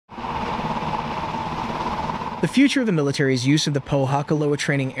The future of the military's use of the Pōhakuloa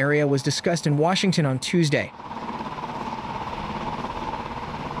training area was discussed in Washington on Tuesday.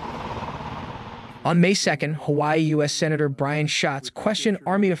 On May 2nd, Hawaii U.S. Senator Brian Schatz questioned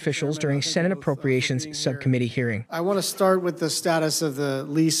Army officials during Senate Appropriations subcommittee hearing. I want to start with the status of the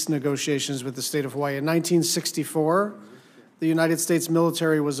lease negotiations with the state of Hawaii. In 1964, the United States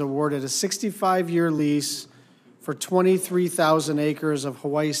military was awarded a 65-year lease for 23,000 acres of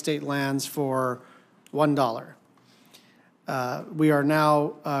Hawaii state lands for $1. We are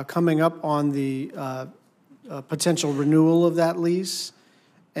now coming up on the potential renewal of that lease,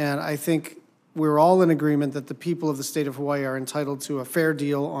 and I think we're all in agreement that the people of the state of Hawaii are entitled to a fair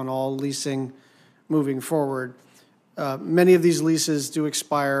deal on all leasing moving forward. Many of these leases do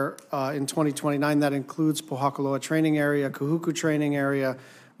expire in 2029. That includes Pōhakuloa training area, Kahuku training area,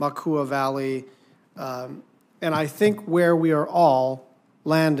 Makua Valley. And I think where we are all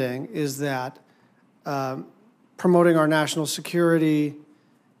landing is that promoting our national security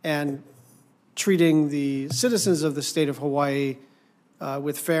and treating the citizens of the state of Hawaii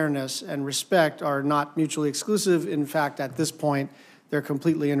with fairness and respect are not mutually exclusive. In fact, at this point, they're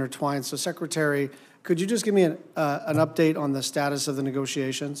completely intertwined. So, Secretary, could you just give me an update on the status of the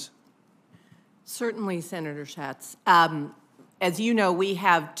negotiations? Certainly, Senator Schatz. As you know, we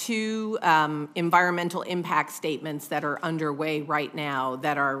have two environmental impact statements that are underway right now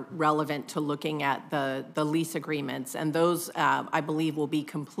that are relevant to looking at the lease agreements, and those, I believe, will be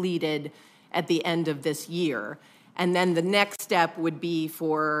completed at the end of this year. And then the next step would be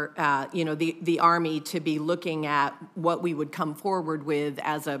for the Army to be looking at what we would come forward with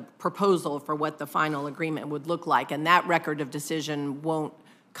as a proposal for what the final agreement would look like. And that record of decision won't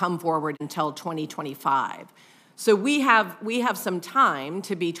come forward until 2025. So we have some time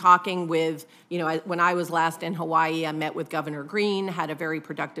to be talking with, when I was last in Hawaii, I met with Governor Green, had a very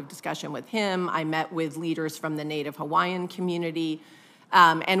productive discussion with him. I met with leaders from the Native Hawaiian community.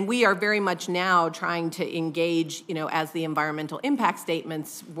 And we are very much now trying to engage, as the environmental impact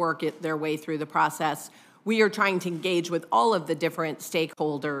statements work their way through the process, we are trying to engage with all of the different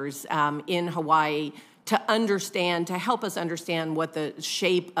stakeholders in Hawaii to help us understand what the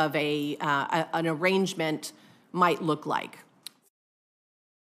shape of an arrangement might look like.